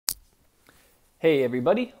Hey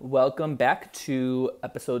everybody, welcome back to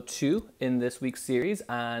episode 2 in this week's series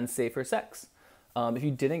on safer sex. If you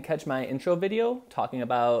didn't catch my intro video talking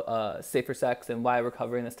about safer sex and why we're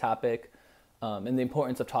covering this topic and the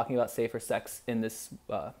importance of talking about safer sex in this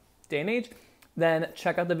day and age, then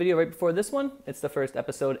check out the video right before this one. It's the first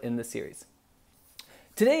episode in the series.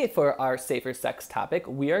 Today for our safer sex topic,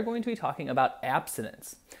 we are going to be talking about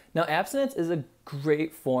abstinence. Now, abstinence is a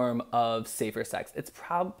great form of safer sex. It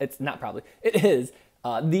is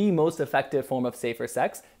the most effective form of safer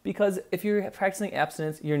sex because if you're practicing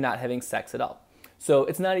abstinence, you're not having sex at all. So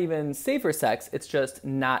it's not even safer sex, it's just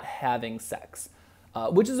not having sex,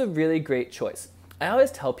 which is a really great choice. I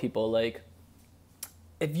always tell people, like,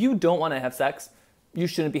 if you don't want to have sex, you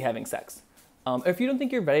shouldn't be having sex. Or if you don't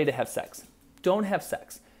think you're ready to have sex, don't have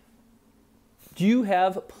sex. You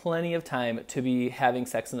have plenty of time to be having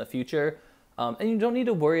sex in the future, and you don't need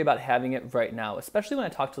to worry about having it right now, especially when I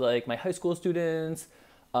talk to like my high school students,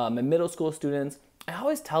 my middle school students. I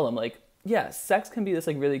always tell them, like, yeah, sex can be this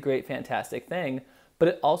like really great, fantastic thing, but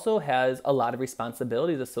it also has a lot of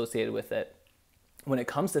responsibilities associated with it when it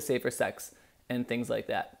comes to safer sex and things like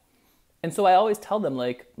that. And so I always tell them,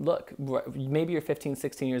 like, look, maybe you're 15,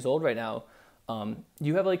 16 years old right now.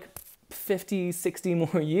 You have like 50, 60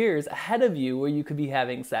 more years ahead of you where you could be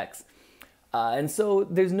having sex. And so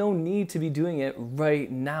there's no need to be doing it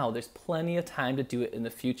right now. There's plenty of time to do it in the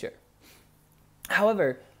future.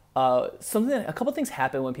 However, a couple things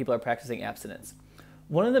happen when people are practicing abstinence.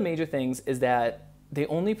 One of the major things is that they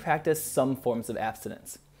only practice some forms of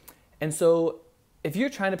abstinence. And so if you're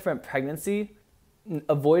trying to prevent pregnancy,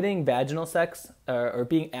 avoiding vaginal sex or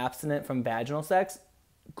being abstinent from vaginal sex,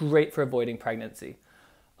 great for avoiding pregnancy.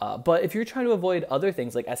 But if you're trying to avoid other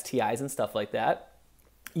things like STIs and stuff like that,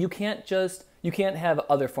 you can't have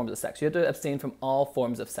other forms of sex. You have to abstain from all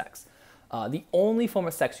forms of sex. The only form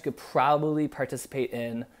of sex you could probably participate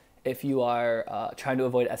in if you are trying to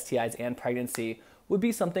avoid STIs and pregnancy would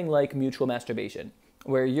be something like mutual masturbation,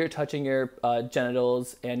 where you're touching your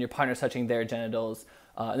genitals and your partner's touching their genitals,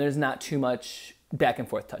 and there's not too much back and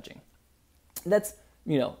forth touching. That's,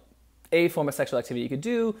 a form of sexual activity you could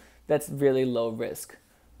do that's really low risk.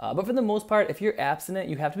 But for the most part, if you're abstinent,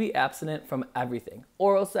 you have to be abstinent from everything.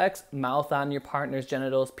 Oral sex, mouth on your partner's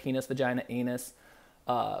genitals, penis, vagina, anus.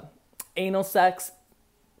 Anal sex,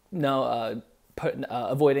 no,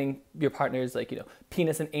 avoiding your partner's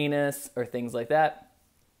penis and anus or things like that.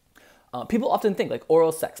 People often think like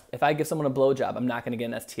oral sex. If I give someone a blowjob, I'm not going to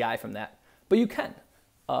get an STI from that. But you can.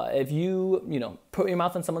 If you, put your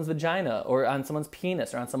mouth on someone's vagina or on someone's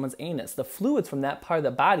penis or on someone's anus, the fluids from that part of the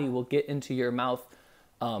body will get into your mouth.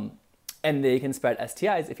 And they can spread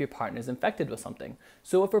STIs if your partner is infected with something.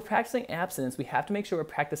 So if we're practicing abstinence, we have to make sure we're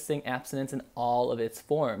practicing abstinence in all of its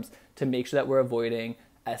forms to make sure that we're avoiding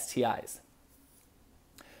STIs.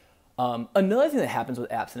 Another thing that happens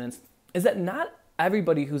with abstinence is that not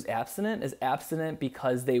everybody who's abstinent is abstinent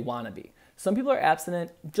because they want to be. Some people are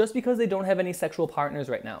abstinent just because they don't have any sexual partners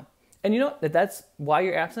right now. And you know what? That's why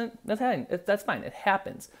you're abstinent. That's fine. It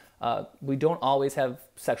happens. We don't always have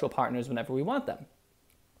sexual partners whenever we want them.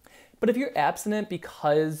 But if you're abstinent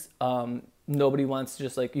because nobody wants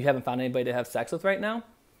to you haven't found anybody to have sex with right now,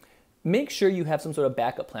 make sure you have some sort of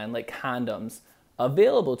backup plan like condoms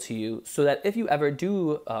available to you so that if you ever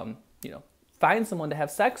do, find someone to have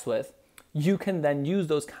sex with, you can then use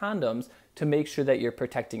those condoms to make sure that you're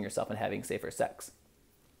protecting yourself and having safer sex.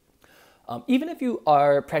 Even if you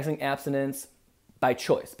are practicing abstinence by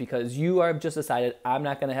choice because you are just decided, I'm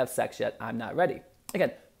not going to have sex yet, I'm not ready.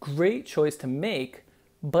 Again, great choice to make.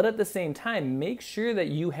 But at the same time, make sure that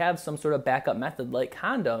you have some sort of backup method like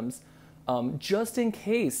condoms, just in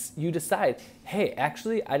case you decide, hey,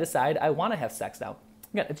 actually, I decide I want to have sex now.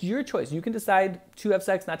 Again, it's your choice. You can decide to have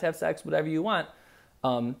sex, not to have sex, whatever you want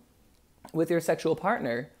with your sexual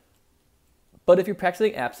partner. But if you're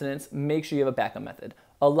practicing abstinence, make sure you have a backup method.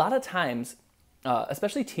 A lot of times,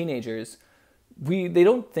 especially teenagers, they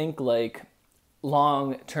don't think like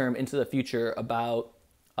long-term into the future about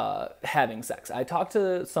having sex. I talked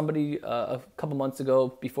to somebody a couple months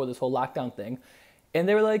ago before this whole lockdown thing, and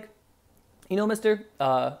they were like, mister,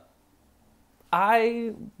 I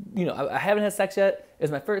haven't had sex yet.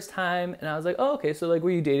 It's my first time. And I was like, oh, okay. So were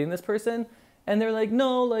you dating this person? And they're like,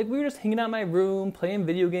 no, we were just hanging out in my room, playing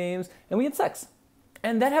video games, and we had sex.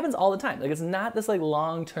 And that happens all the time. It's not this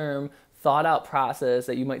long-term thought out process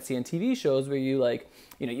that you might see in TV shows where you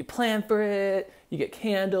you plan for it, you get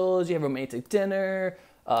candles, you have romantic dinner,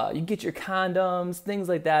 you get your condoms, things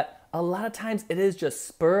like that. A lot of times it is just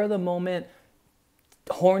spur of the moment,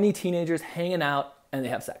 horny teenagers hanging out and they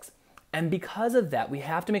have sex. And because of that, we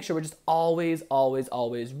have to make sure we're just always, always,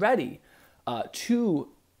 always ready. to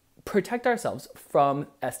protect ourselves from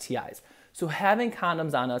STIs. So having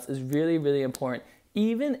condoms on us is really, really important,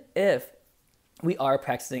 even if we are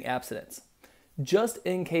practicing abstinence. Just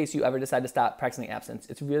in case you ever decide to stop practicing abstinence,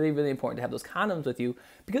 it's really, really important to have those condoms with you,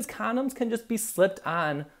 because condoms can just be slipped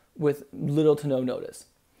on with little to no notice.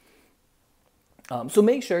 So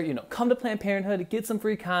make sure, come to Planned Parenthood, get some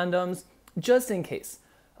free condoms, just in case.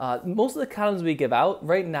 Most of the condoms we give out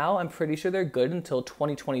right now, I'm pretty sure they're good until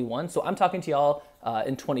 2021. So I'm talking to y'all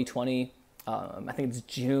in 2020. I think it's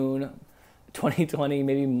June 2020,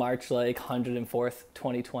 maybe March 104th,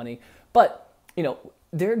 2020. But,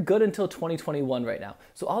 they're good until 2021 right now.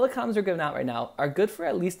 So all the condoms we're giving out right now are good for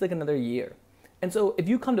at least another year. And so if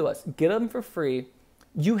you come to us, get them for free,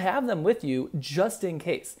 you have them with you just in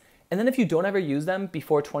case. And then if you don't ever use them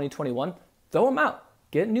before 2021, throw them out.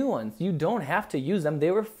 Get new ones. You don't have to use them.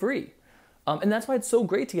 They were free. And that's why it's so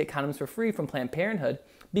great to get condoms for free from Planned Parenthood,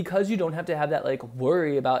 because you don't have to have that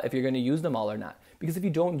worry about if you're going to use them all or not. Because if you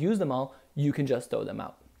don't use them all, you can just throw them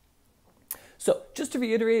out. So just to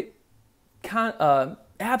reiterate,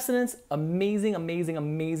 abstinence, amazing, amazing,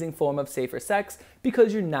 amazing form of safer sex,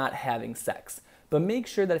 because you're not having sex. But make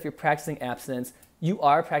sure that if you're practicing abstinence, you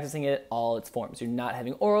are practicing it all its forms. You're not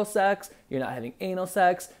having oral sex, you're not having anal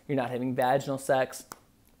sex, you're not having vaginal sex.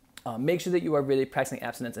 Make sure that you are really practicing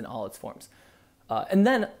abstinence in all its forms. And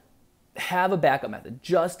then have a backup method,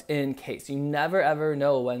 just in case. You never ever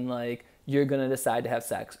know when you're gonna decide to have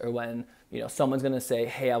sex, or when someone's gonna say,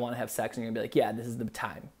 hey, I wanna have sex, and you're gonna be like, yeah, this is the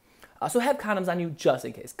time. So have condoms on you just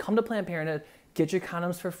in case. Come to Planned Parenthood, get your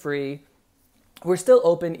condoms for free. We're still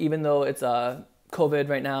open even though it's COVID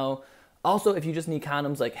right now. Also, if you just need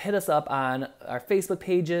condoms, hit us up on our Facebook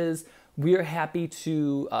pages. We are happy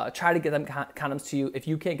to try to get them condoms to you. If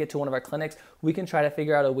you can't get to one of our clinics, we can try to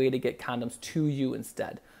figure out a way to get condoms to you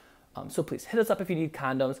instead. So please hit us up if you need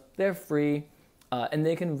condoms. They're free, and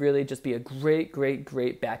they can really just be a great, great,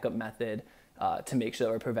 great backup method to make sure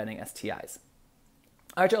that we're preventing STIs.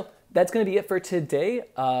 All right, Joe, that's going to be it for today.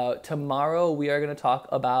 Tomorrow, we are going to talk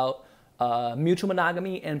about mutual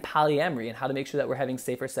monogamy and polyamory, and how to make sure that we're having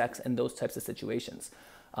safer sex in those types of situations.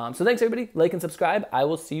 So thanks, everybody. Like and subscribe. I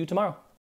will see you tomorrow.